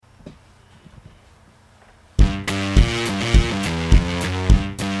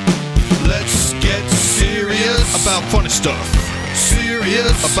about funny stuff.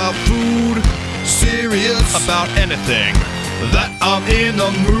 Serious about food. Serious about anything that I'm in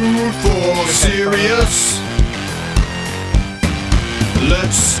the mood for. Serious.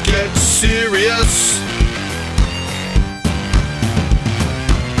 Let's get serious.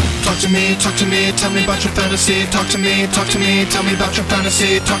 Talk to me, tell me about your fantasy. Talk to me, tell me about your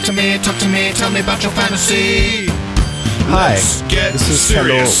fantasy. Talk to me, tell me about your fantasy. Hi, Let's get this is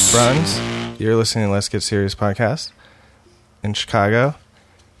serious. Kendall Bruns. You're listening to Let's Get Serious podcast in Chicago.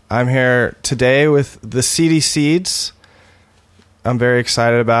 I'm here today with the Seedy Seeds. I'm very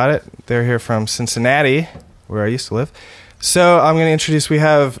excited about it. They're here from Cincinnati, where I used to live. So I'm going to introduce, we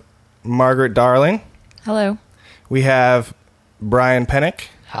have Margaret Darling. Hello. We have Brian Pennick.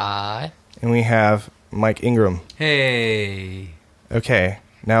 Hi. And we have Mike Ingram. Hey. Okay,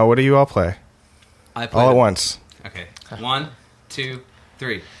 now what do you all play? I play All at once. Okay. 1, 2,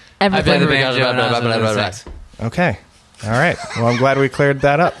 3. I Everything. play the banjo, banjo. and I was doing the sax. Okay, all right. Well, I'm glad we cleared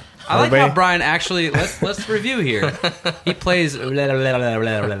that up. I like Everybody- how Brian actually, let's review here. He plays I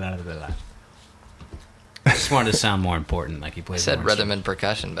just wanted to sound more important, like he I plays said more rhythm and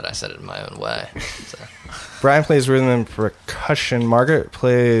percussion, but I said it in my own way. So. Brian plays rhythm and percussion. Margaret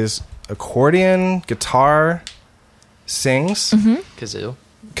plays accordion, guitar, sings, Kazoo.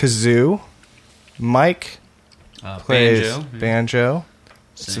 kazoo. Mike plays banjo. banjo.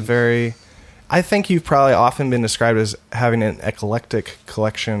 It's a Sings. very... I think you've probably often been described as having an eclectic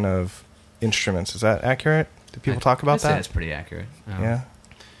collection of instruments. Is that accurate? Do people talk about I'd say that? that's pretty accurate. Yeah.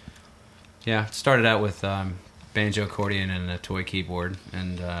 Yeah, started out with banjo, accordion, and a toy keyboard,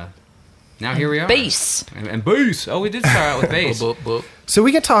 and now here we are. Bass. And bass. Oh, we did start out with bass. Boop, boop, boop. So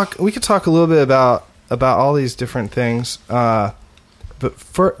we could talk a little bit about all these different things. But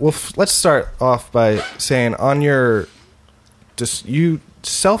let's start off by saying on your you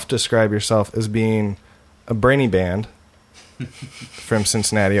self-describe yourself as being a brainy band from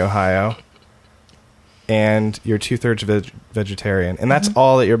Cincinnati, Ohio, and you're 2/3 vegetarian, and that's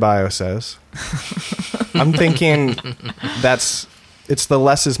all that your bio says. I'm thinking it's the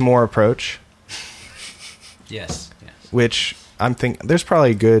less is more approach, Yes. which I'm thinking that's probably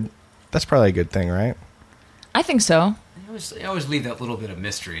a good thing, right? I think so. I always leave that little bit of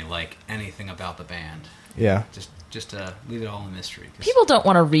mystery, like anything about the band. Yeah. Just leave it all in mystery. 'Cause People don't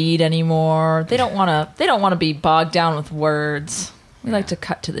want to read anymore. They don't want to be bogged down with words. We like to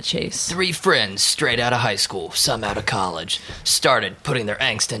cut to the chase. 3 friends straight out of high school, some out of college, started putting their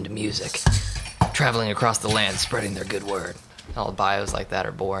angst into music, traveling across the land, spreading their good word. All the bios like that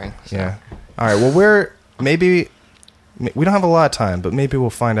are boring. So. Yeah. All right. Well, we don't have a lot of time, but maybe we'll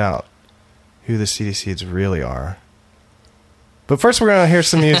find out who the Seedy Seeds really are. But first, we're going to hear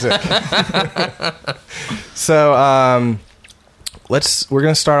some music. So, we're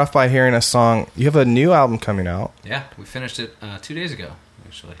going to start off by hearing a song. You have a new album coming out. Yeah, we finished it 2 days ago,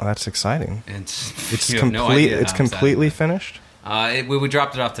 actually. Oh, that's exciting. And It's you have complete. no idea It's how completely excited finished. we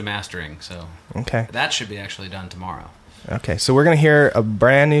dropped it off to mastering, so Okay. that should be actually done tomorrow. Okay. So we're going to hear a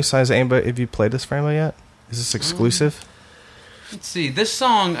brand new Size of Anybody. Have you played this for anybody yet? Is this exclusive? Let's see. This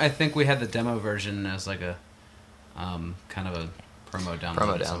song, I think we had the demo version as like a kind of a promo download.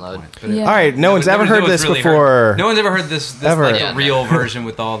 Promo at some download. point. But Yeah. All right. No one's ever heard this before. No one's ever heard this Ever. like Yeah, a real no. version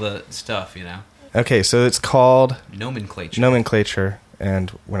with all the stuff, you know. Okay. So it's called Nomenclature.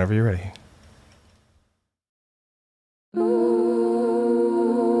 and whenever you're ready.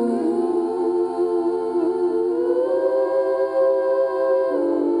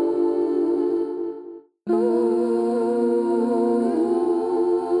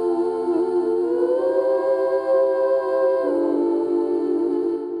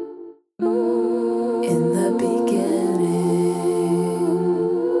 In the beginning,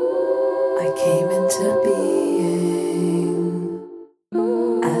 I came into being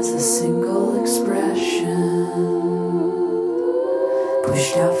as a single expression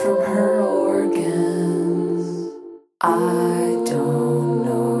pushed out from her organs. I don't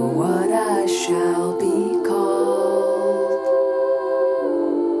know what I shall be called.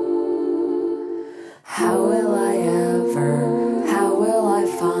 How will I ever, how will I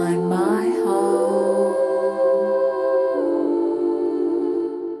find my home?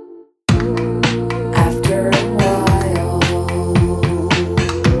 After a while,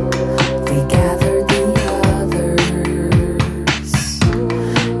 we gathered the others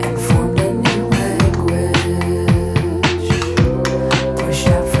and formed a new language.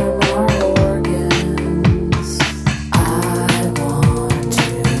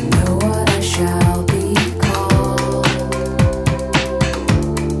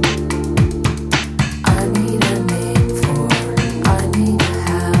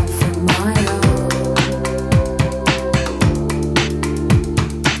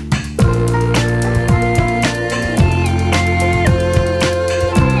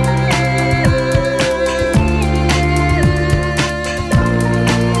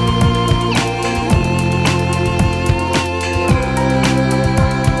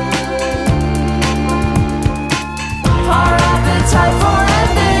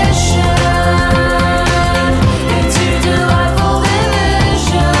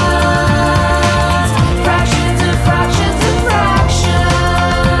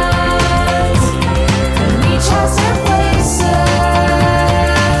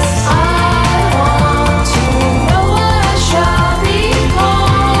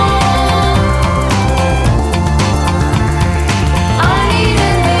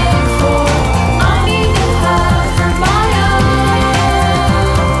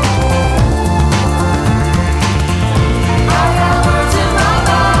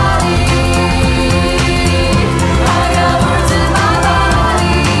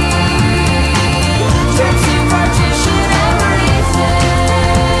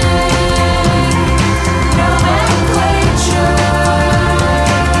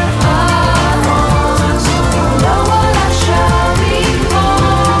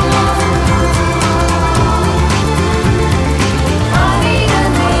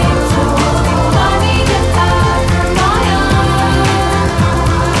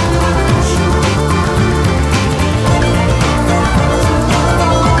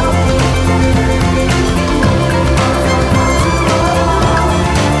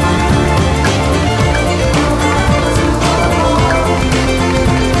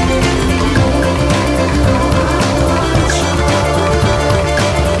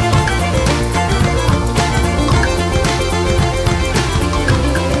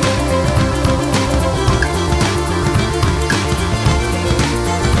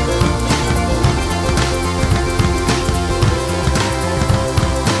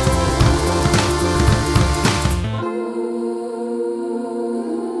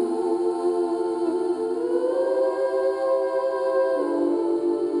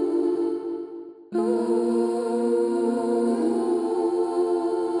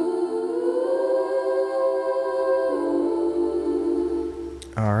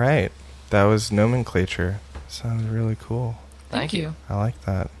 All right. That was Nomenclature. Sounds really cool. Thank you. I like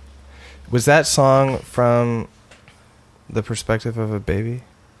that. Was that song from the perspective of a baby?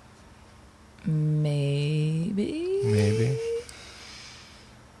 Maybe. Maybe.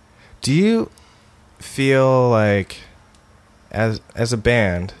 Do you feel like, as a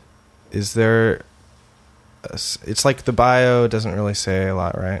band, is there... it's like the bio doesn't really say a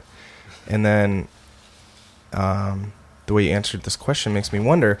lot, right? And then the way you answered this question makes me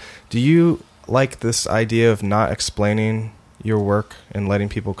wonder, do you like this idea of not explaining your work and letting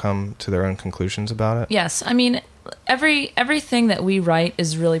people come to their own conclusions about it? Yes, I mean, everything that we write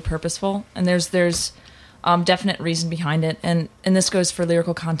is really purposeful, and there's definite reason behind it, and this goes for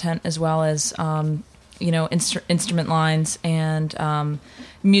lyrical content as well as instrument lines and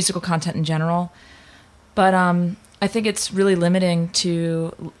musical content in general. But I think it's really limiting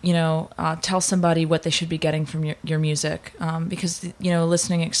to tell somebody what they should be getting from your music, because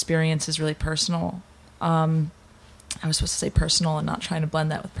listening experience is really personal. I was supposed to say personal and not trying to blend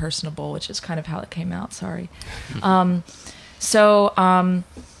that with personable, which is kind of how it came out. Sorry. So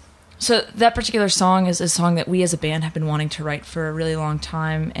that particular song is a song that we as a band have been wanting to write for a really long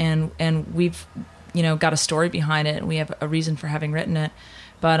time, and we've got a story behind it, and we have a reason for having written it.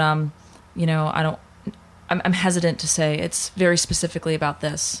 But I'm hesitant to say it's very specifically about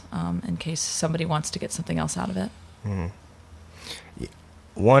this, in case somebody wants to get something else out of it. Mm-hmm.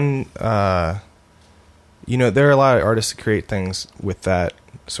 One. There are a lot of artists that create things with that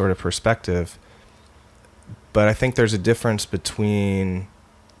sort of perspective, but I think there's a difference between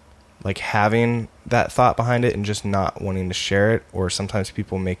like having that thought behind it and just not wanting to share it, or sometimes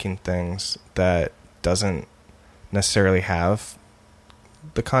people making things that doesn't necessarily have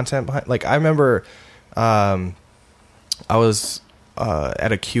the content behind. Like I remember I was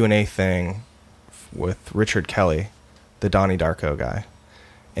at a Q&A thing with Richard Kelly, the Donnie Darko guy.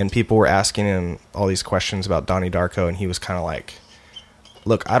 And people were asking him all these questions about Donnie Darko, and he was kind of like,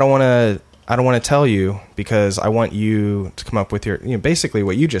 "Look, I don't want to tell you because I want you to come up with your, basically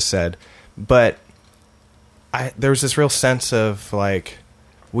what you just said." But there was this real sense of like,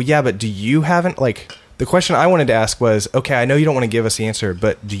 well, yeah, but do you haven't like the question I wanted to ask was, okay, I know you don't want to give us the answer,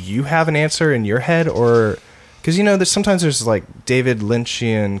 but do you have an answer in your head, or because sometimes there's like David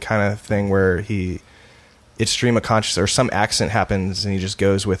Lynchian kind of thing where it's stream of consciousness, or some accent happens and he just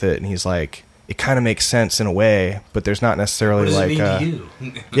goes with it, and he's like, it kind of makes sense in a way, but there's not necessarily what does like it mean to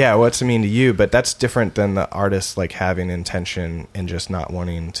you? yeah, what's it mean to you? But that's different than the artist like having intention and just not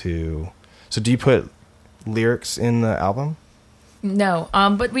wanting to. So do you put lyrics in the album? No,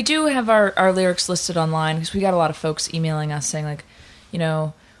 but we do have our lyrics listed online, because we got a lot of folks emailing us saying like,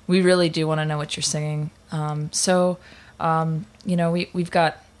 we really do want to know what you're singing.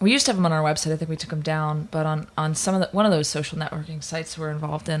 We used to have them on our website. I think we took them down, but on one of those social networking sites we're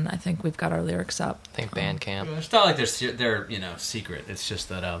involved in, I think we've got our lyrics up. I think Bandcamp. It's not like they're secret. It's just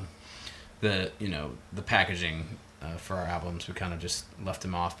that the packaging for our albums, we kind of just left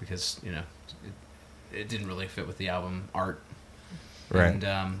them off because it didn't really fit with the album art, right?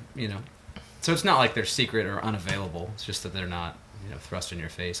 And so it's not like they're secret or unavailable. It's just that they're not thrust in your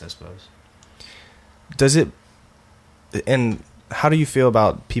face, I suppose. Does it? And how do you feel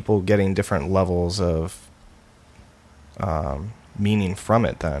about people getting different levels of meaning from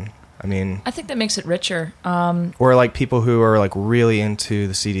it then? I mean, I think that makes it richer. Or like people who are like really into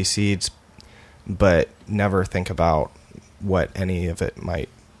the CD Seeds but never think about what any of it might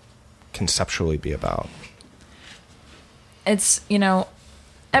conceptually be about. It's,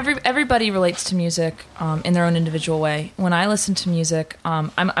 everybody relates to music in their own individual way. When I listen to music,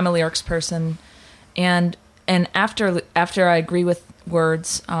 I'm a lyrics person, and after I agree with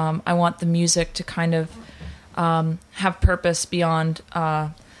words, I want the music to kind of have purpose beyond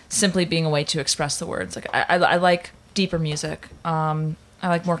simply being a way to express the words. Like I like deeper music. I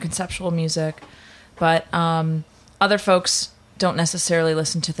like more conceptual music, but other folks don't necessarily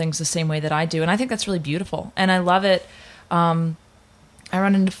listen to things the same way that I do, and I think that's really beautiful. And I love it. I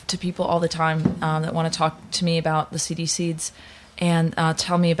run into people all the time that want to talk to me about the CD Seeds and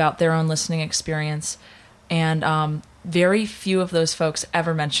tell me about their own listening experience. And very few of those folks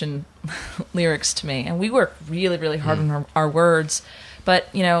ever mention lyrics to me. And we work really, really hard on our words. But,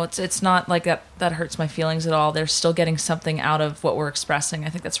 it's not like that hurts my feelings at all. They're still getting something out of what we're expressing. I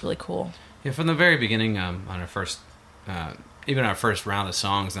think that's really cool. Yeah, from the very beginning, on our first, even our first round of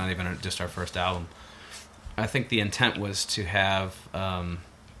songs, not even just our first album, I think the intent was to have, have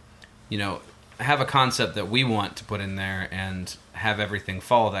a concept that we want to put in there and have everything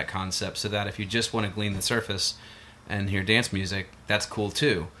follow that concept, so that if you just want to glean the surface and hear dance music, that's cool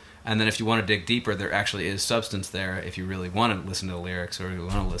too. And then if you want to dig deeper, there actually is substance there if you really want to listen to the lyrics or you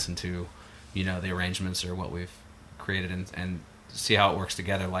want to listen to, the arrangements or what we've created and see how it works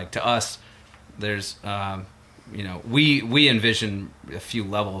together. Like to us, there's, we envision a few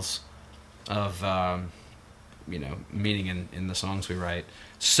levels of, meaning in the songs we write,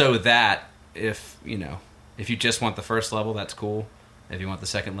 so that if you just want the first level, that's cool. If you want the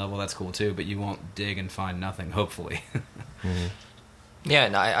second level, that's cool too. But you won't dig and find nothing, hopefully. Mm-hmm. Yeah,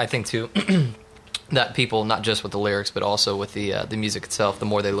 and I think too that people, not just with the lyrics, but also with the music itself, the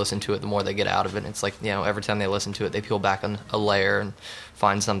more they listen to it, the more they get out of it. It's like, every time they listen to it, they peel back on a layer and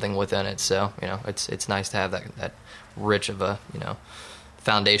find something within it. So it's nice to have that rich of a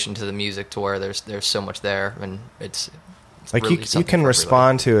foundation to the music to where there's so much there, and it's like really you something can for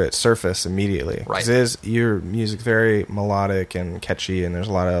respond to it surface immediately. Right. 'Cause your music very melodic and catchy, and there's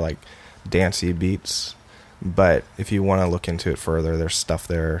a lot of like dancey beats. But if you want to look into it further, there's stuff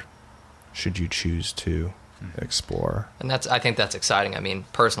there should you choose to explore. And I think that's exciting. I mean,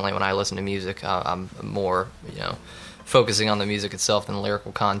 personally, when I listen to music, I'm more, focusing on the music itself than the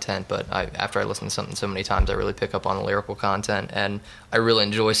lyrical content. But after I listen to something so many times, I really pick up on the lyrical content, and I really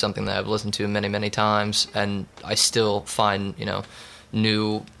enjoy something that I've listened to many, many times, and I still find,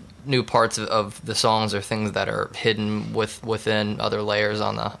 new parts of the songs or things that are hidden within other layers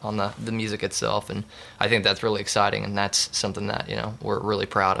on the music itself. And I think that's really exciting, and that's something that we're really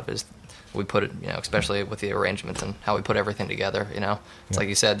proud of, is we put it, especially with the arrangements and how we put everything together. It's like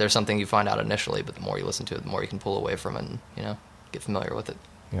you said, there's something you find out initially, but the more you listen to it, the more you can pull away from it and get familiar with it.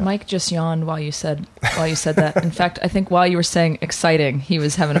 Yeah. Mike just yawned while you said that. In fact, I think while you were saying exciting, he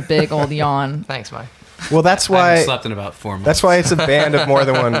was having a big old yawn. Thanks, Mike. Well, that's I why haven't slept in about 4 months. that's why it's a band of more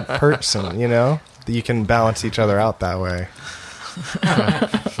than one person. You can balance each other out that way.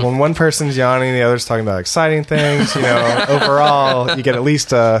 When one person's yawning, the other's talking about exciting things. Overall, you get at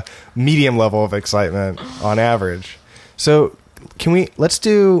least a medium level of excitement on average. So, let's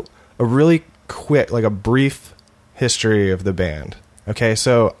do a really quick, like a brief history of the band. Okay,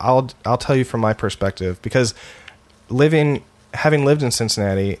 so I'll tell you from my perspective, because having lived in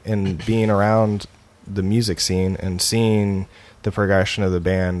Cincinnati and being around the music scene and seeing the progression of the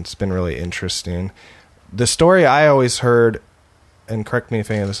band, it's been really interesting. The story I always heard, and correct me if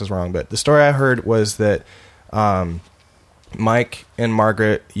any of this is wrong, but the story I heard was that Mike and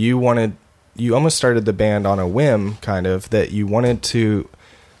Margaret, you almost started the band on a whim, kind of, that you wanted to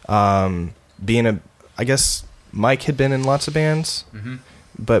be in I guess Mike had been in lots of bands,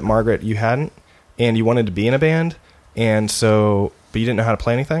 but Margaret, you hadn't, and you wanted to be in a band, but you didn't know how to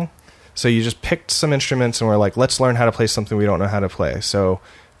play anything. So you just picked some instruments and were like, let's learn how to play something we don't know how to play. So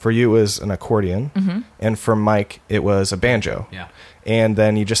for you, it was an accordion, and for Mike, it was a banjo. Yeah. And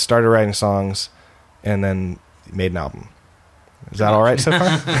then you just started writing songs, and then made an album. Is that all right so far?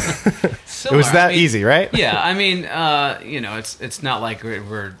 It was that easy, right? Yeah, I mean, it's not like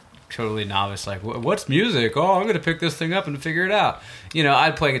we're totally novice. Like, what's music? Oh, I'm going to pick this thing up and figure it out.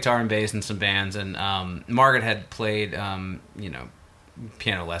 I'd play guitar and bass in some bands, and Margaret had played,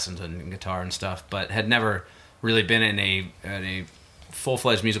 piano lessons and guitar and stuff, but had never really been in a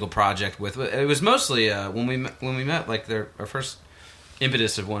full-fledged musical project with. It was mostly when we met, like our first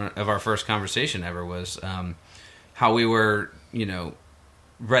impetus of our first conversation ever was how we were,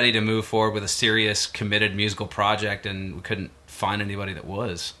 ready to move forward with a serious, committed musical project, and we couldn't find anybody that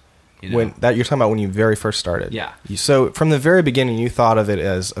was. When that you're talking about when you very first started. Yeah. So from the very beginning, you thought of it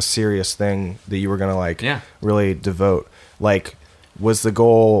as a serious thing that you were going to really devote. Like, was the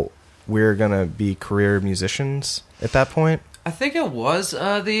goal we're going to be career musicians at that point? I think it was.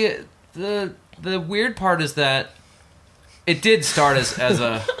 The weird part is that it did start as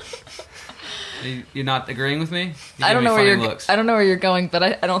a. You're not agreeing with me? I don't know where you're going, but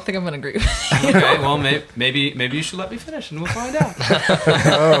I don't think I'm going to agree with you. Okay, well maybe you should let me finish and we'll find out.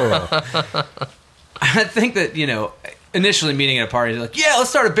 I think that initially meeting at a party, like, yeah,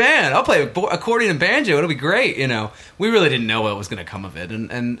 let's start a band. I'll play accordion and banjo. It'll be great. We really didn't know what was going to come of it,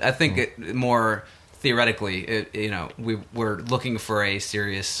 and I think it more theoretically, we were looking for a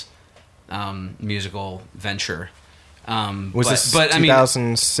serious musical venture. Was this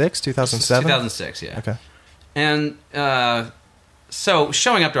 2006, 2007? 2006, yeah. Okay. And so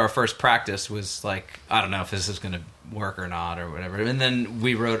showing up to our first practice was like, I don't know if this is going to work or not or whatever. And then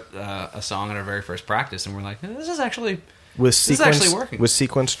we wrote a song at our very first practice, and we're like, this is actually working. With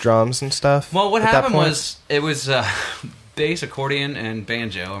sequence drums and stuff? Well, what happened was it was bass, accordion, and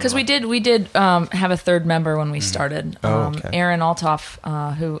banjo. Because we did have a third member when we started. Okay. Aaron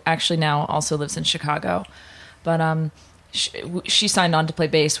Altoff, who actually now also lives in Chicago. But she signed on to play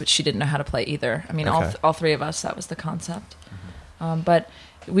bass, which she didn't know how to play either. I mean, Okay. all three of us, that was the concept. But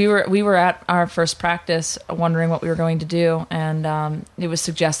we were at our first practice wondering what we were going to do, and it was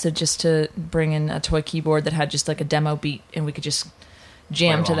suggested just to bring in a toy keyboard that had just like a demo beat, and we could just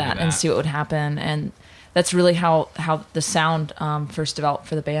jam to that and see what would happen. And that's really how the sound first developed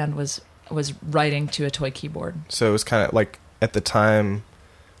for the band was writing to a toy keyboard. So it was kind of like, at the time,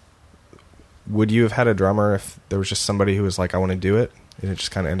 would you have had a drummer if there was just somebody who was like, I want to do it? And it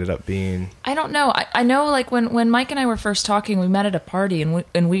just kind of ended up being... I don't know. I know, like, when Mike and I were first talking, we met at a party,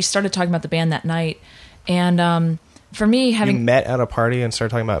 and we started talking about the band that night. And for me, having... You met at a party and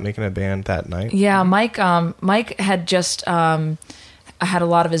started talking about making a band that night? Yeah, Mike had just had a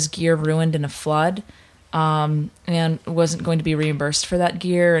lot of his gear ruined in a flood, and wasn't going to be reimbursed for that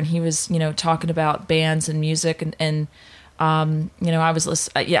gear. And he was, talking about bands and music, and I was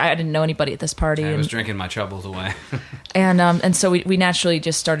listening. I didn't know anybody at this party. I was drinking my troubles away. and so we naturally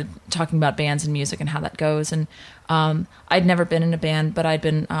just started talking about bands and music and how that goes. And I'd never been in a band, but I'd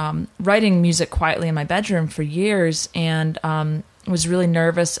been writing music quietly in my bedroom for years, and was really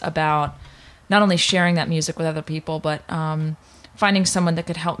nervous about not only sharing that music with other people, but finding someone that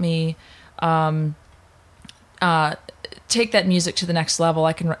could help me take that music to the next level.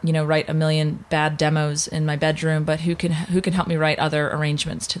 I can, write a million bad demos in my bedroom, but who can help me write other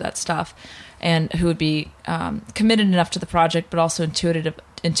arrangements to that stuff, and who would be committed enough to the project, but also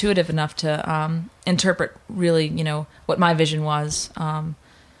intuitive enough to interpret really, what my vision was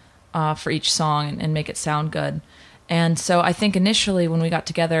for each song and make it sound good. And so I think initially when we got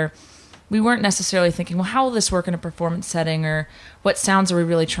together, we weren't necessarily thinking, well, how will this work in a performance setting, or what sounds are we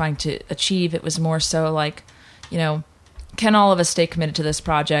really trying to achieve? It was more so like, can all of us stay committed to this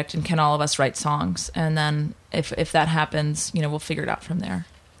project, and can all of us write songs? And then if that happens, we'll figure it out from there.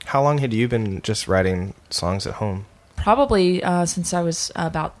 How long had you been just writing songs at home? Probably since I was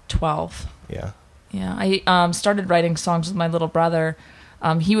about 12. Yeah. Yeah, I started writing songs with my little brother.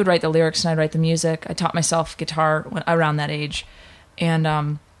 He would write the lyrics and I'd write the music. I taught myself guitar around that age. And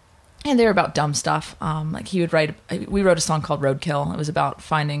they were about dumb stuff. Like we wrote a song called Roadkill. It was about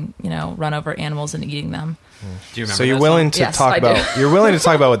finding, run over animals and eating them. Do you remember? So you're willing to Yes, talk I about do. you're willing to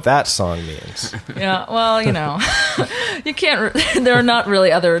talk about what that song means. Yeah, well, you can't. There are not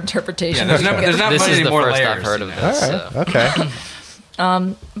really other interpretations. Yeah, there's not This much is any the more first layers. I've heard of All this. right. So.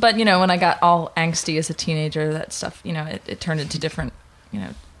 Okay. But when I got all angsty as a teenager, that stuff, it turned into different,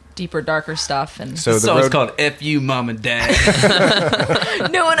 deeper, darker stuff. And So So it's called F You Mom and Dad.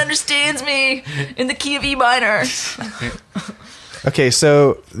 no one understands me in the key of E minor. Okay,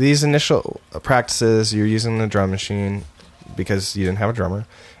 so these initial practices, you're using the drum machine because you didn't have a drummer,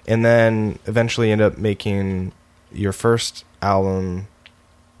 and then eventually end up making your first album.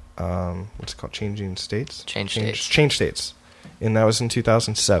 What's it called? Changing States. Change States. Change States, and that was in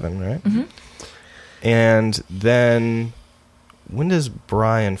 2007, right? Mm-hmm. And then, when does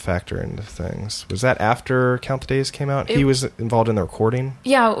Brian factor into things? Was that after Count the Days came out? He was involved in the recording.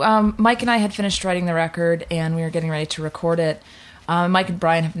 Yeah, Mike and I had finished writing the record, and we were getting ready to record it. Mike and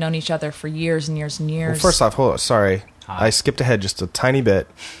Brian have known each other for years and years and years. Well, first off, hold on, sorry. Hi. I skipped ahead just a tiny bit.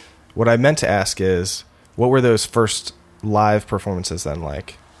 What I meant to ask is, what were those first live performances then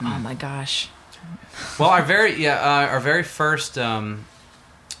like? Oh my gosh. Well, our very first.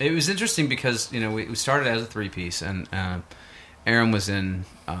 It was interesting because we started as a 3-piece, and Erin was in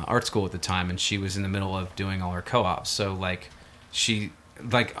art school at the time, and she was in the middle of doing all her co-ops. So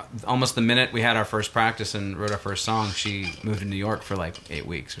almost the minute we had our first practice and wrote our first song, she moved to New York for 8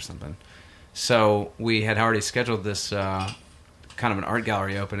 weeks or something. So we had already scheduled this kind of an art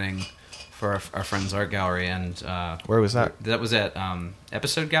gallery opening for our friend's art gallery, and Where was that? That was at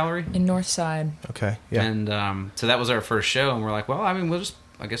Episode Gallery In Northside. Okay, yeah. and so that was our first show, and we're like, well, I mean,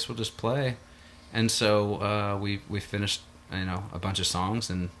 I guess we'll just play. And so we finished a bunch of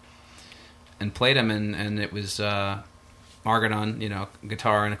songs and played them, and it was Margaret on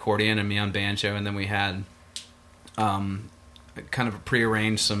guitar and accordion, and me on banjo, and then we had kind of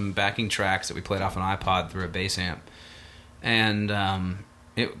prearranged some backing tracks that we played off an iPod through a bass amp, and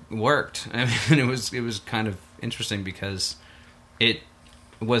it worked. I mean, it was kind of interesting because it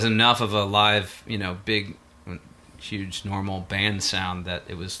was enough of a live, big, huge, normal band sound that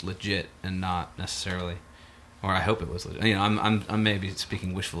it was legit and not necessarily, or I hope it was legit. I'm maybe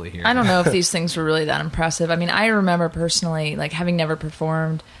speaking wishfully here. I don't know if these things were really that impressive. I mean, I remember personally, having never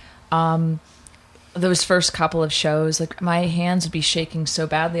performed, those first couple of shows, my hands would be shaking so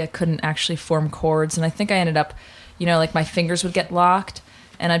badly I couldn't actually form chords, and I think I ended up, my fingers would get locked,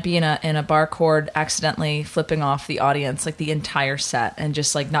 and I'd be in a bar chord accidentally flipping off the audience the entire set, and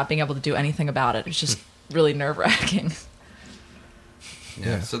just not being able to do anything about it. It was just really nerve-wracking.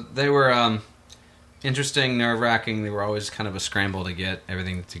 Yeah. So they were interesting, nerve-wracking. They were always kind of a scramble to get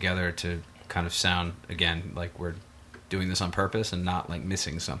everything together to kind of sound, again, like we're doing this on purpose and not like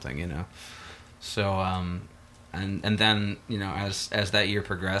missing something, you know. So, and then, you know, as that year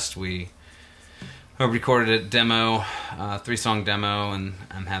progressed, we recorded a demo, 3-song demo, and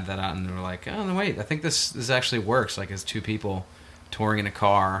had that out, and we were like, oh, no, wait, I think this actually works, like as two people touring in a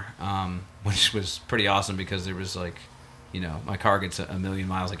car, which was pretty awesome because there was like, you know, my car gets a million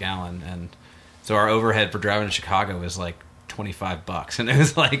miles a gallon, and so our overhead for driving to Chicago was like $25, and it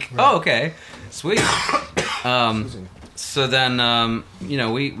was like, oh, okay, sweet. So then, you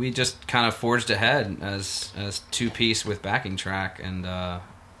know, we just kind of forged ahead as 2-piece with backing track and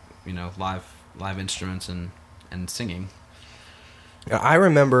you know, live instruments and singing. I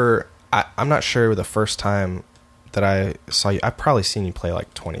remember, I'm not sure the first time that I saw you. I've probably seen you play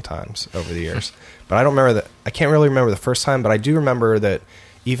like 20 times over the years, but I don't remember I can't really remember the first time, but I do remember that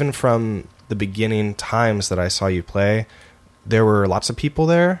even from the beginning times that I saw you play, there were lots of people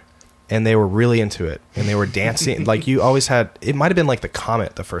there, and they were really into it, and they were dancing. Like, you always had, it might have been like the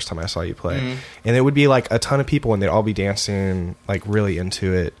Comet the first time I saw you play, and it would be like a ton of people, and they'd all be dancing, like really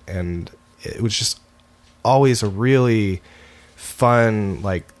into it, and it was just always a really fun,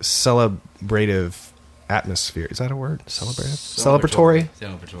 like celebrative atmosphere. Is that a word? Celebratory?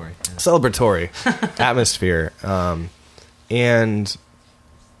 Celebratory atmosphere. And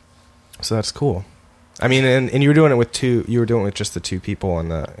so that's cool. I mean, and you were doing it with just the two people in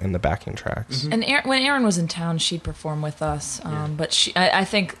the backing tracks. And when Erin was in town, she'd perform with us. But I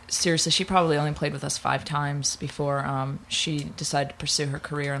think, seriously, she probably only played with us 5 times before she decided to pursue her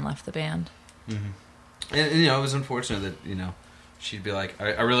career and left the band. Mm-hmm. And, you know, it was unfortunate that, you know, she'd be like,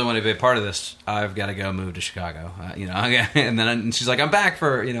 I really want to be a part of this. I've got to go move to Chicago. You know, and then she's like, I'm back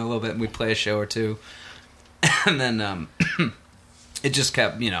for, you know, a little bit, and we'd play a show or two. And then it just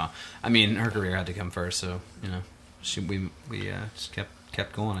kept, you know, I mean, her career had to come first, so, you know, we just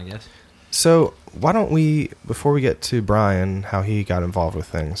kept going, I guess. So why don't we, before we get to Brian, how he got involved with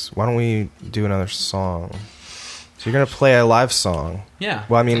things, why don't we do another song? So you're going to play a live song. Yeah.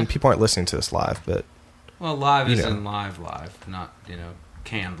 Well, I mean, people aren't listening to this live, but... Well, live is in live, not, you know,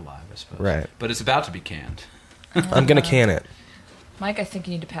 canned live, I suppose. Right. But it's about to be canned. I'm going to can it. Mike, I think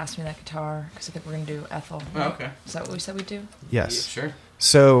you need to pass me that guitar, because I think we're going to do Ethel. Oh, okay. Is that what we said we'd do? Yes. Sure.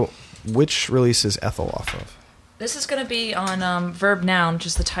 So, which release is Ethel off of? This is going to be on Verb Noun, which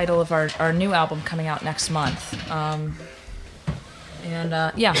is the title of our new album coming out next month.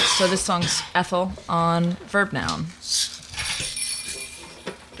 Yeah, so this song's Ethel on Verb Noun.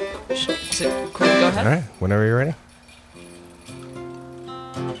 Is it cool to go ahead? All right, whenever you're ready.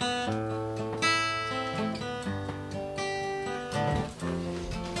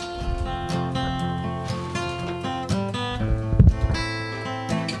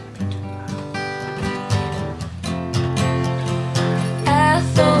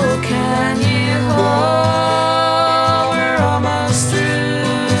 Ethel, can you hold? We're almost through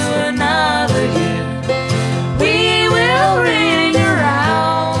another year. We will ring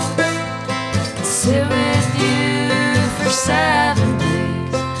around, sit with you for 7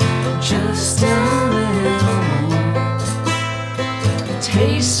 days, just a little more. The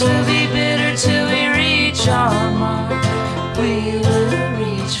taste will be bitter till we reach our mark. We will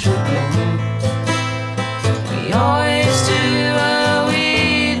reach for gold. We always do what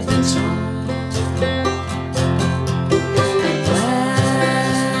we've been told. And when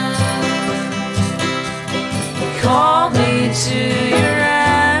you call me to your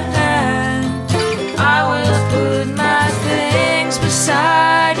end, I will put my things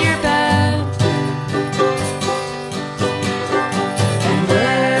beside your bed. And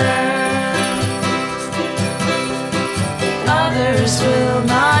where others will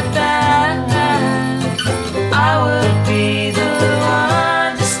not bend, I would be the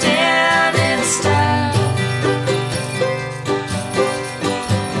one to stand instead.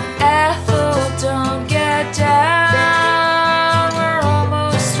 Ethel, don't get down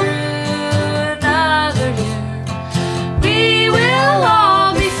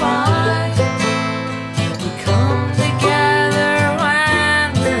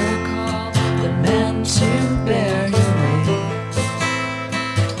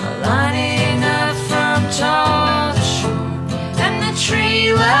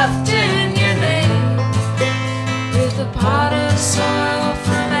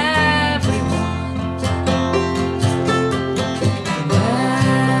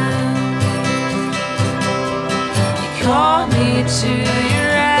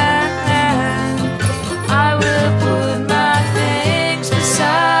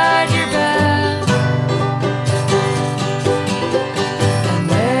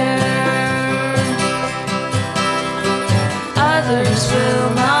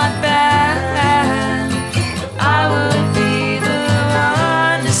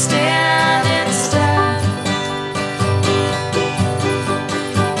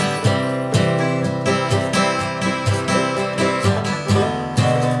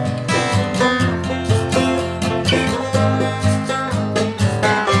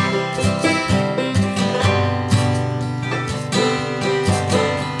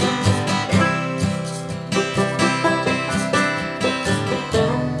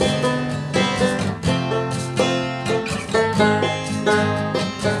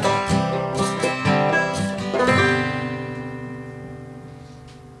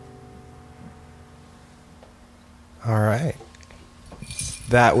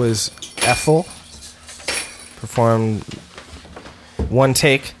that was Ethel. Performed one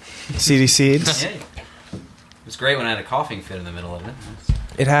take, CD Seeds. Yay. It was great when I had a coughing fit in the middle of it.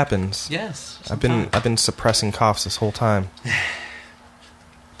 It happens. Yes. I've been suppressing coughs this whole time.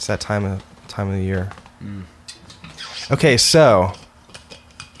 It's that time of the year. Okay, so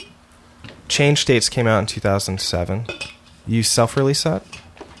Change States came out in 2007. You self-released that,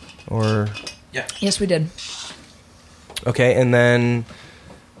 or Yeah. Yes, we did. okay, and then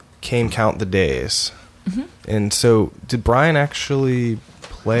came Count the Days. And so, did Brian actually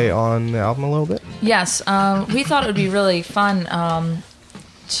play on the album a little bit? Yes, we thought it would be really fun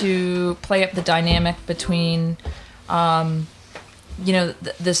to play up the dynamic between,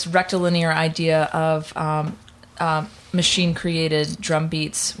 this rectilinear idea of machine-created drum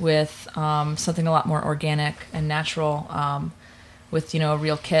beats with something a lot more organic and natural, with a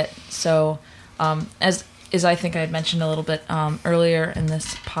real kit. So, as I think I had mentioned a little bit earlier in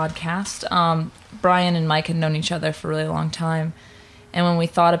this podcast, Brian and Mike had known each other for a really long time. And when we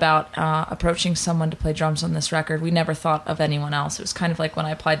thought about approaching someone to play drums on this record, we never thought of anyone else. It was kind of like when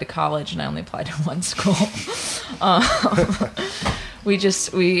I applied to college and I only applied to one school. I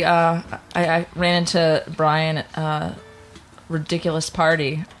ran into Brian at a ridiculous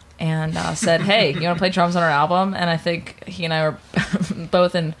party and said, "Hey, you want to play drums on our album?" And I think he and I were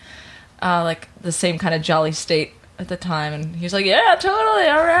both in like the same kind of jolly state at the time, and he was like, "Yeah, totally,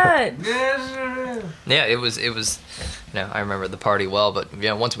 all right." Yeah, it was. I remember the party well, but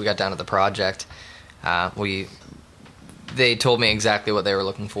once we got down to the project, they told me exactly what they were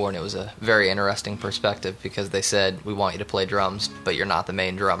looking for, and it was a very interesting perspective because they said, "We want you to play drums, but you're not the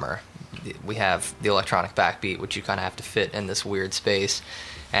main drummer. We have the electronic backbeat, which you kind of have to fit in this weird space."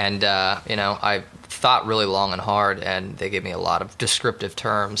 And I thought really long and hard, and they gave me a lot of descriptive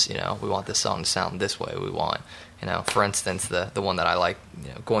terms. We want this song to sound this way. We want, for instance, the one that I like,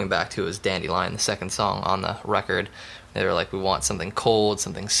 going back to is Dandelion, the second song on the record. They were like, we want something cold,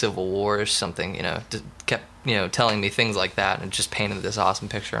 something Civil War-ish, something, kept, telling me things like that, and it just painted this awesome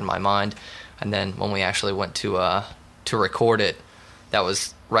picture in my mind. And then when we actually went to record it, that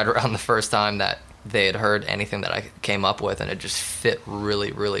was right around the first time that they had heard anything that I came up with, and it just fit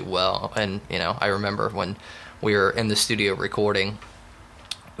really, really well. And, I remember when we were in the studio recording,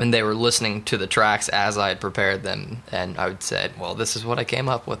 when they were listening to the tracks as I had prepared them, and I would say, well, this is what I came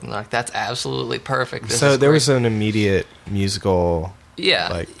up with, and like, that's absolutely perfect. So there was an immediate musical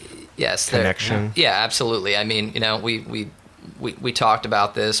connection. Yeah, absolutely. I mean, we talked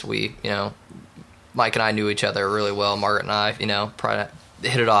about this. We, Mike and I knew each other really well. Margaret and I, probably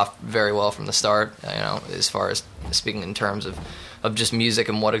hit it off very well from the start, as far as speaking in terms of just music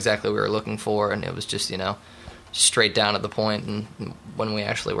and what exactly we were looking for. And it was just, straight down to the point. And when we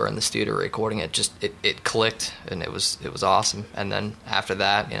actually were in the studio recording it, it clicked, and it was awesome. And then after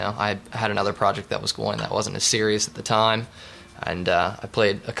that, I had another project that was going that wasn't as serious at the time. And I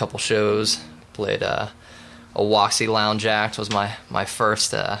played a couple shows, played a Waxy Lounge Act was my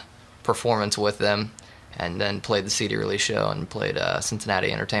first performance with them, and then played the CD release show and played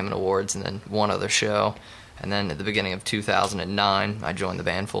Cincinnati Entertainment Awards, and then one other show. And then at the beginning of 2009, I joined the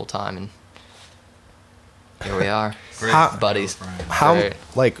band full time, and here we are, buddies.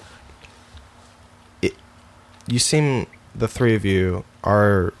 You seem, the three of you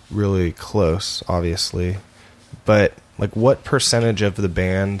are really close, obviously, but like, what percentage of the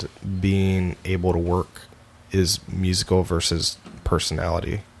band being able to work is musical versus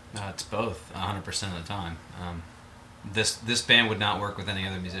personality? It's both, 100% of the time. This band would not work with any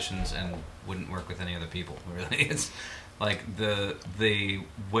other musicians and wouldn't work with any other people. Really, it's like the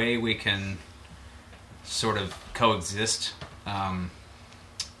way we can sort of coexist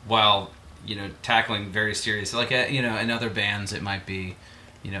while tackling very serious, like in other bands it might be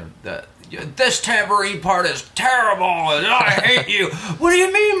this tambourine part is terrible and I hate you. What do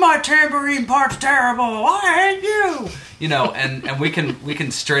you mean my tambourine part's terrible? I hate you. And we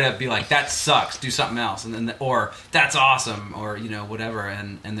can straight up be like, that sucks, do something else, and then or that's awesome, or whatever,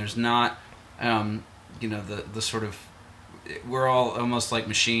 and there's not the sort of, we're all almost like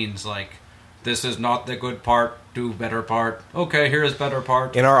machines, like, this is not the good part, do better part. Okay, here's better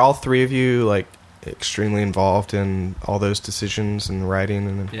part. And are all three of you like extremely involved in all those decisions and writing?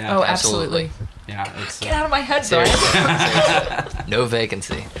 And yeah, oh, absolutely. Yeah, it's get out of my head, Brian. No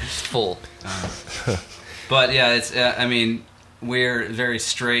vacancy, it's full. But yeah, it's. I mean, we're very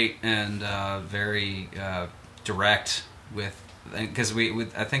straight and very direct with, because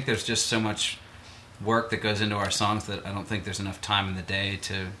I think there's just so much work that goes into our songs that I don't think there's enough time in the day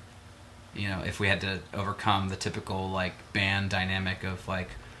to, if we had to overcome the typical like band dynamic of like,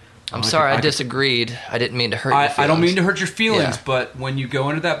 I'm sorry, I disagreed. I didn't mean to hurt your feelings. I don't mean to hurt your feelings, Yeah. but when you go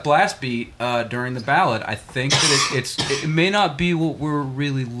into that blast beat during the ballad, I think that it may not be what we're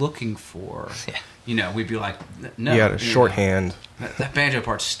really looking for. Yeah. You know, we'd be like, no. You got a know, shorthand. that banjo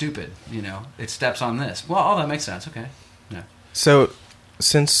part's stupid. You know, it steps on this. Well, that makes sense. Okay. Yeah. So,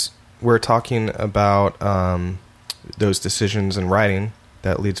 since we're talking about those decisions in writing,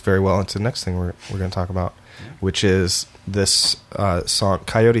 that leads very well into the next thing we're going to talk about, which is this song,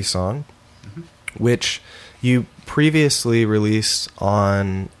 Coyote Song, which you previously released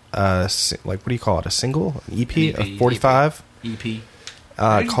on what do you call it? A single, an EP, a 45, EP.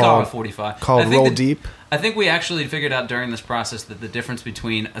 called 45. called Roll Deep. I think we actually figured out during this process that the difference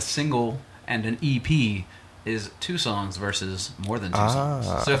between a single and an EP is 2 songs versus more than 2 songs.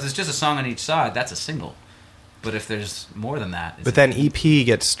 So if there's just a song on each side, that's a single. But if there's more than that... But then EP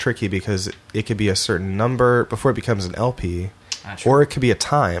gets tricky because it could be a certain number before it becomes an LP. Or it could be a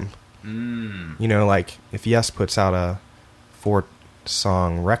time. You know, like if Yes puts out a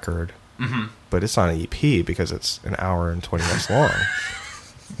 4-song record, but it's not an EP because it's an hour and 20 minutes long.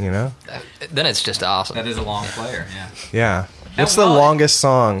 You know? Then it's just awesome. That is a long player, yeah. Yeah. What's the longest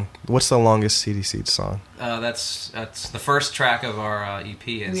song? What's the longest CD Seeds song? That's the first track of our EP.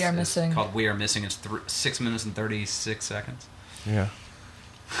 We Are Missing. It's called We Are Missing. It's 6 minutes and 36 seconds. Yeah.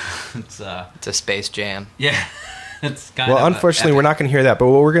 It's a Space Jam. Yeah. It's kind of unfortunately, we're not going to hear that. But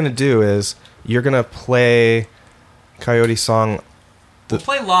what we're going to do is you're going to play Coyote Song. We'll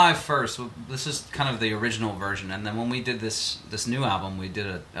play live first. This is kind of the original version, and then when we did this new album, we did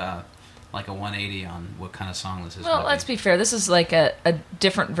a 180 on what kind of song this is. Well, let's be fair. This is like a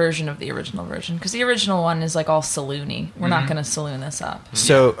different version of the original version because the original one is like all saloony. We're not going to saloon this up.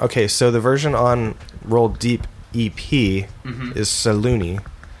 So so the version on Roll Deep EP is saloony.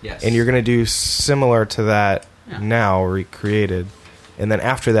 Yes. And you're going to do similar to that now, recreated. And then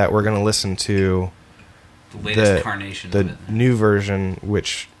after that, we're going to listen to the latest incarnation of it. The new version,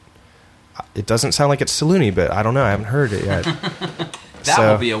 which it doesn't sound like it's saloony, but I don't know. I haven't heard it yet. That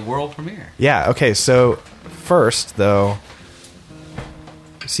will be a world premiere. Yeah, okay. So first, though,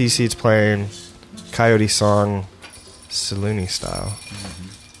 CC's playing Coyote Song saloony style.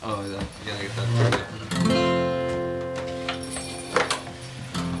 Oh, you gotta get that.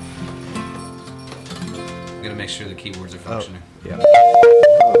 I'm gonna make sure the keyboards are functioning. Yeah.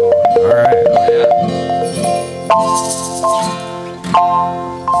 All right.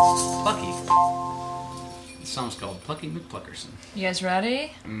 Plucky. This song's called Plucky McPluckerson. You guys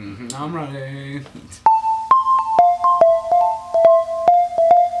ready? I'm ready.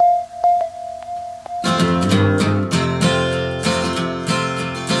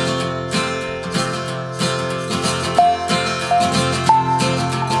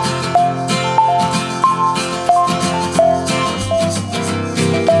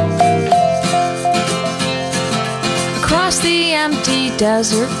 Across the empty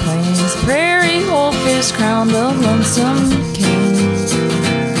desert plains, prairie wolf is crowned the lonesome king.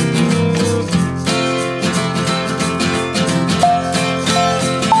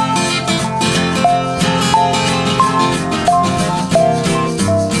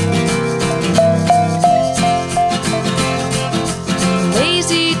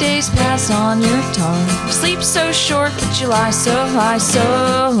 Lazy days pass on your tongue. You sleep so short, but you lie so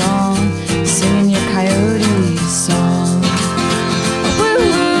long, singing your coyote song.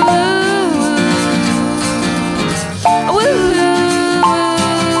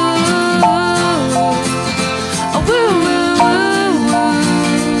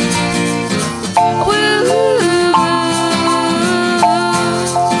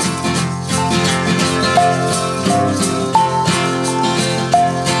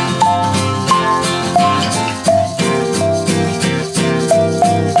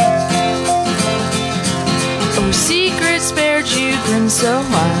 So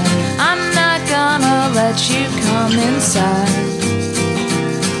wide, I'm not gonna let you come inside.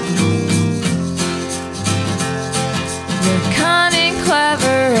 You're a cunning,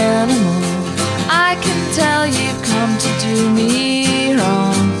 clever animal. I can tell you've come to do me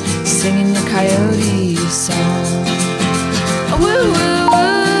wrong, singing your coyote song. Woo woo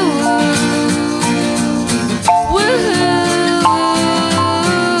woo woo.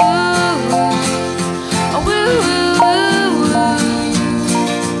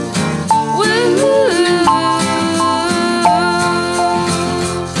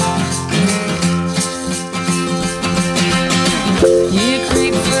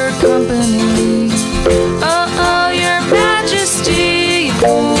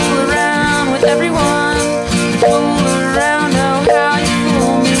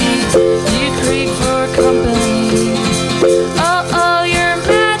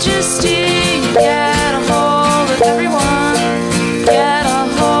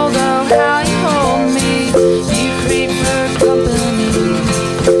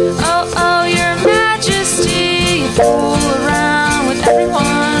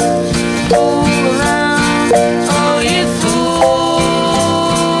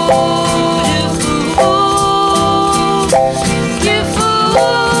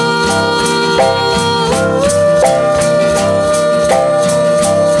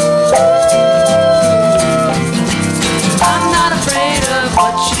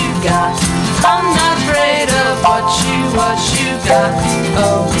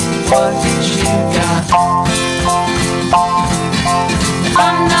 what you got.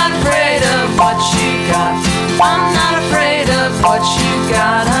 I'm not afraid of what you got. I'm not afraid of what you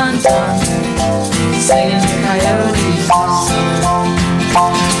got undone. Singing your coyote song.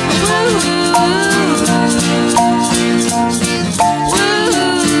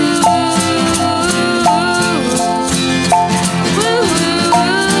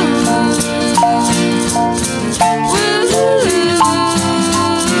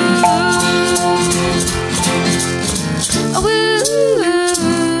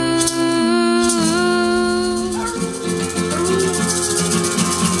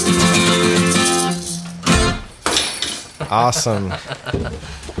 Awesome.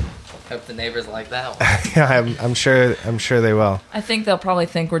 Hope the neighbors like that one. Yeah, I'm sure they will. I think they'll probably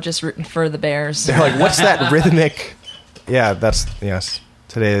think we're just rooting for the Bears. They're like, what's that rhythmic? Yeah, yes.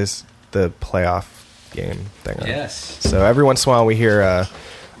 Today is the playoff game thing. Yes. So every once in a while we hear a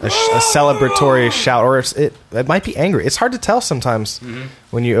celebratory shout, or it might be angry. It's hard to tell sometimes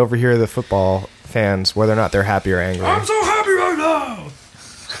when you overhear the football fans whether or not they're happy or angry. I'm so happy right now.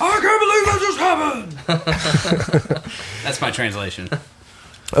 I can't believe that just happened. That's my translation.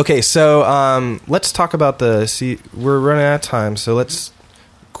 Okay, so let's talk about we're running out of time, so let's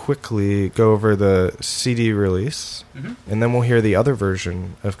quickly go over the CD release, and then we'll hear the other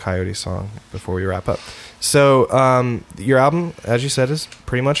version of Coyote Song before we wrap up. So your album, as you said, is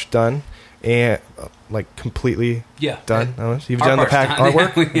pretty much done, and completely done. You've done the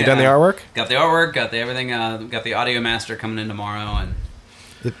artwork? Yeah. You've done the artwork? Got the artwork, got the everything, got the audio master coming in tomorrow, and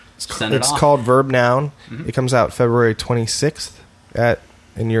it's called Verb Noun. It comes out February 26th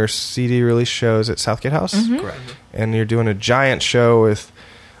in your CD release shows at Southgate House. Correct. And you're doing a giant show with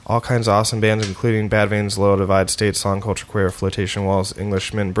all kinds of awesome bands, including Bad Veins, Low Divide, State, Song Culture Queer, Flotation Walls,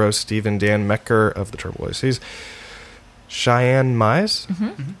 Englishman, Bro Steven, Dan Mecker of the Turbo Boys. He's Cheyenne Mize,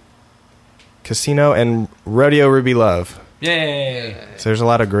 Casino, and Rodeo Ruby Love. Yay! So there's a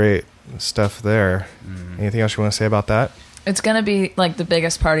lot of great stuff there. Anything else you want to say about that? It's going to be like the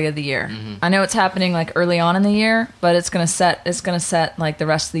biggest party of the year. I know it's happening like early on in the year, but it's going to set like the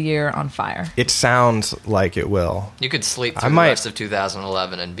rest of the year on fire. It sounds like it will. You could sleep through the rest of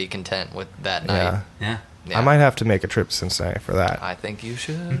 2011 and be content with that night. Yeah. I might have to make a trip to Cincinnati for that. I think you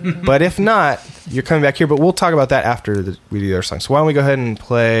should. But if not, you're coming back here. But we'll talk about that after we do our song. So why don't we go ahead and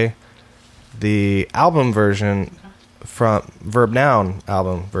play the album version from Verb Noun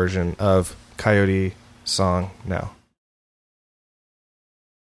album version of Coyote Song now.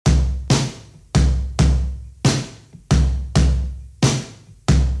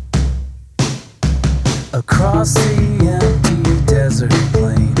 Across the empty desert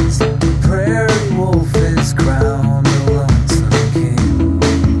plains, the prairie wolf is crowned a lonesome king.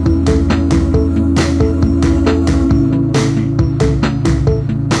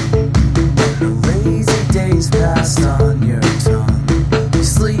 The lazy days passed on your tongue. You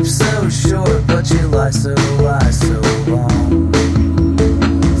sleep so short, but you lie so long.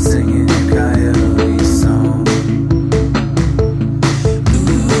 Singing your coyote song.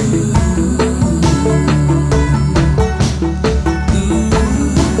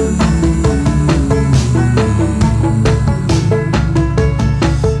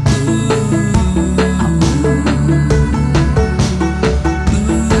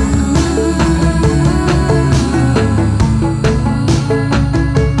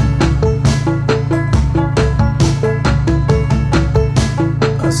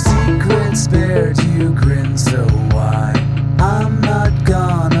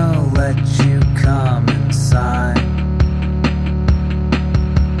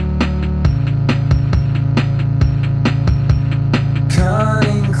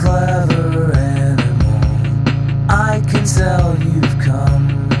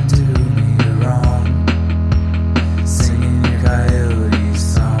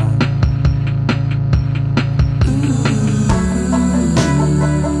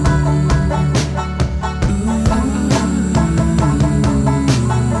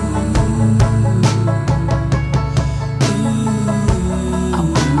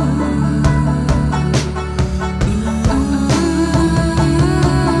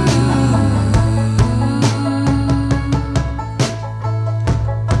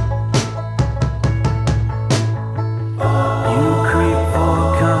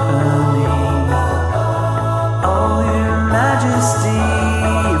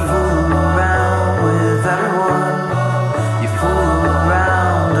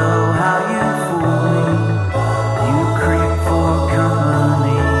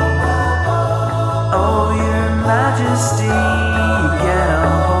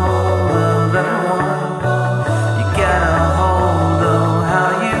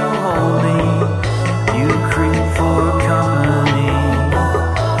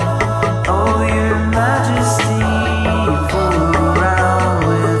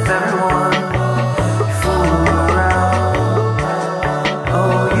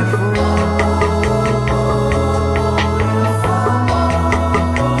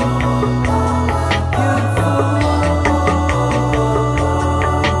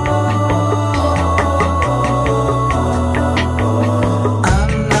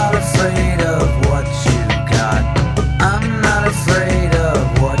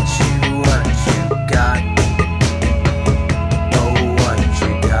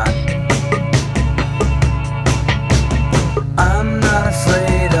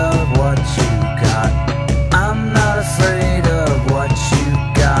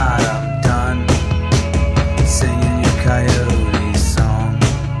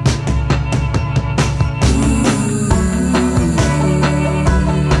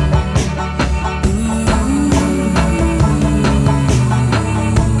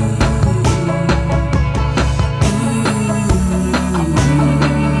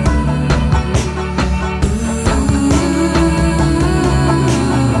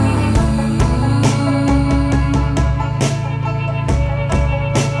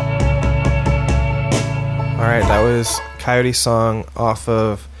 was Coyote Song off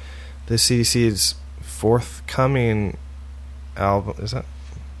of the CDC's forthcoming album. Is that?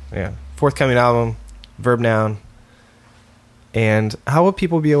 Yeah. Forthcoming album, Verb Noun. And how will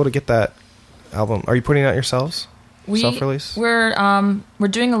people be able to get that album? Are you putting it out yourselves? Self-release? We're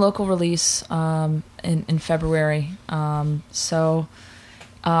doing a local release in February. So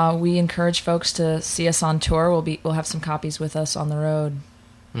we encourage folks to see us on tour. We'll have some copies with us on the road.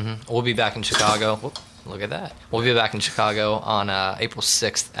 Mm-hmm. We'll be back in Chicago. Whoop, look at that. We'll be back in Chicago on April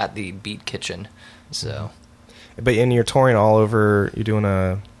 6th at the Beat Kitchen. So, and you're touring all over. You're doing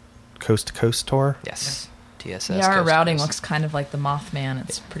a coast-to-coast tour? Yes. TSS. Yeah, our Coast routing Coast. looks kind of like the Mothman.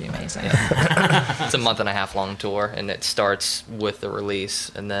 It's pretty amazing. It's a month and a half long tour, and it starts with the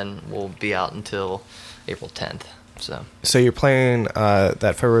release, and then we'll be out until April 10th. So you're playing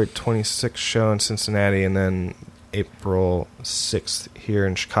that February 26th show in Cincinnati, and then April 6th here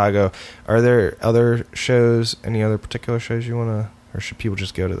in Chicago. Are there other shows, any other particular shows you want to, or should people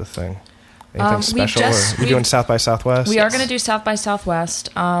just go to the thing? Anything special? You're doing South by Southwest? We are going to do South by Southwest.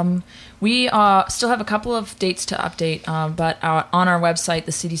 We still have a couple of dates to update, but on our website,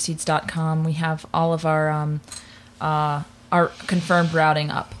 thecityseeds.com, we have all of our confirmed routing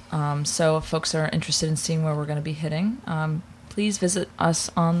up. So if folks are interested in seeing where we're going to be hitting, please visit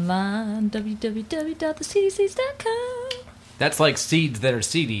us online, www.thecityseeds.com. That's like seeds that are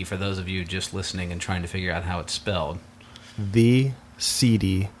CD for those of you just listening and trying to figure out how it's spelled. The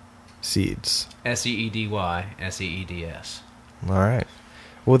CD Seeds. SEEDY SEEDS. All right.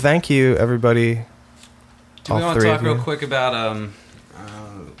 Well, thank you, everybody. Do we want to talk real quick about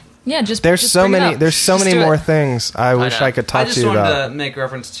Yeah, just there's just so bring it many. up. There's so Just many do more it. things I wish I could talk to you I just about. wanted to make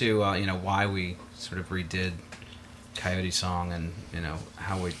reference to why we sort of redid Coyote Song, and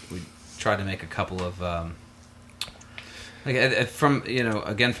how we tried to make a couple of from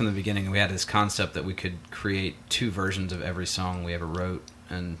the beginning we had this concept that we could create two versions of every song we ever wrote,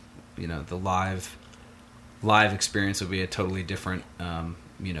 and the live experience would be a totally different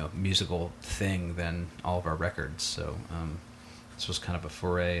musical thing than all of our records. So this was kind of a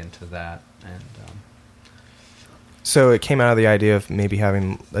foray into that, and so it came out of the idea of maybe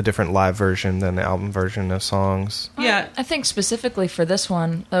having a different live version than the album version of songs. Yeah, I think specifically for this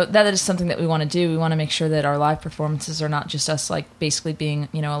one, that is something that we want to do. We want to make sure that our live performances are not just us basically being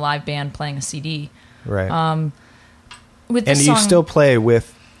a live band playing a CD. Right. With and this you song, still play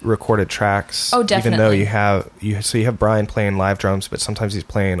with recorded tracks. Oh, definitely. Even though you have Brian playing live drums, but sometimes he's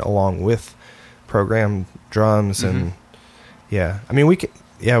playing along with programmed drums, and yeah. I mean, we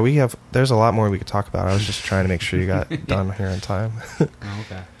have. There's a lot more we could talk about. I was just trying to make sure you got done here in time.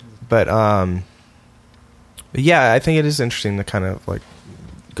 Okay. But yeah, I think it is interesting to kind of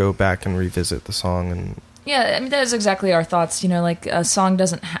go back and revisit the song. And yeah, I mean that is exactly our thoughts. A song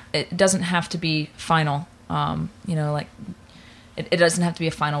doesn't have to be final. It doesn't have to be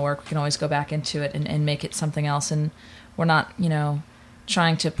a final work. We can always go back into it and make it something else. And we're not,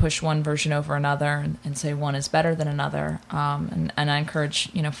 trying to push one version over another and say one is better than another. And I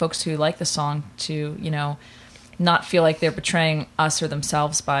encourage, folks who like the song to, not feel like they're betraying us or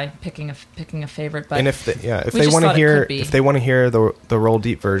themselves by picking a favorite. But and if they want to hear the Roll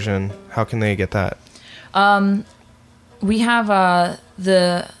Deep version, how can they get that? We have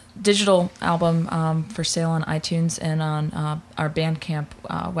the digital album for sale on iTunes and on our Bandcamp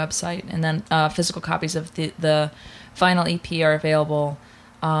website, and then physical copies of the vinyl EP are available.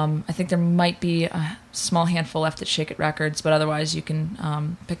 I think there might be a small handful left at Shake It Records, but otherwise you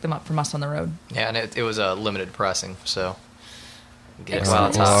can pick them up from us on the road. yeah, and it was a limited pressing, so get it Excellent. while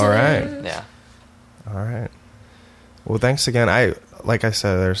it's hot. All right. Yeah. All right. Well, thanks again. Like I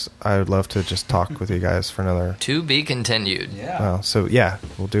said, I would love to just talk with you guys for another. To be continued. Yeah. So yeah,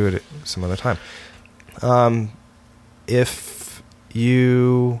 we'll do it some other time. If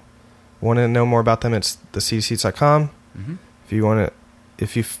you want to know more about them, it's thecityseeds.com. Mm-hmm.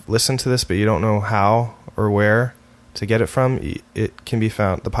 If you've listened to this but you don't know how or where to get it from, it can be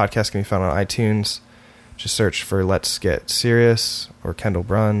found. The podcast can be found on iTunes. Just search for Let's Get Serious or Kendall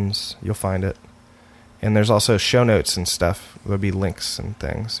Bruns. You'll find it. And there's also show notes and stuff. There'll be links and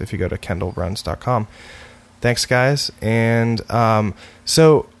things if you go to kendallbruns.com. Thanks, guys. And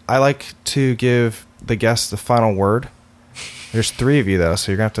so I like to give the guests the final word. There's 3 of you, though,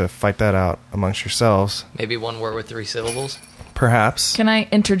 so you're going to have to fight that out amongst yourselves. Maybe one word with 3 syllables. Perhaps. Can I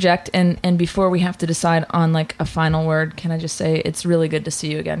interject? And before we have to decide on a final word, can I just say it's really good to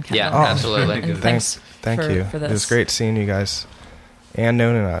see you again, Kendall? Yeah, absolutely. And Thank you. for this. It was great seeing you guys. And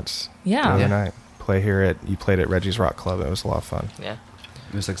Nona Nuts. Yeah. The other Yeah. night. You played at Reggie's Rock Club. It was a lot of fun. Yeah.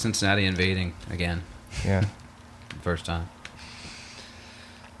 It was like Cincinnati invading again. Yeah. First time.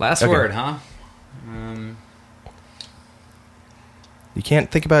 Last Okay. word, huh? You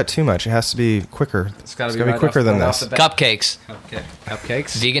can't think about it too much. It has to be quicker. It's got to gotta be quicker than this. Cupcakes. Okay.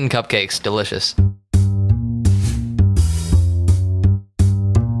 Cupcakes. Vegan cupcakes. Delicious.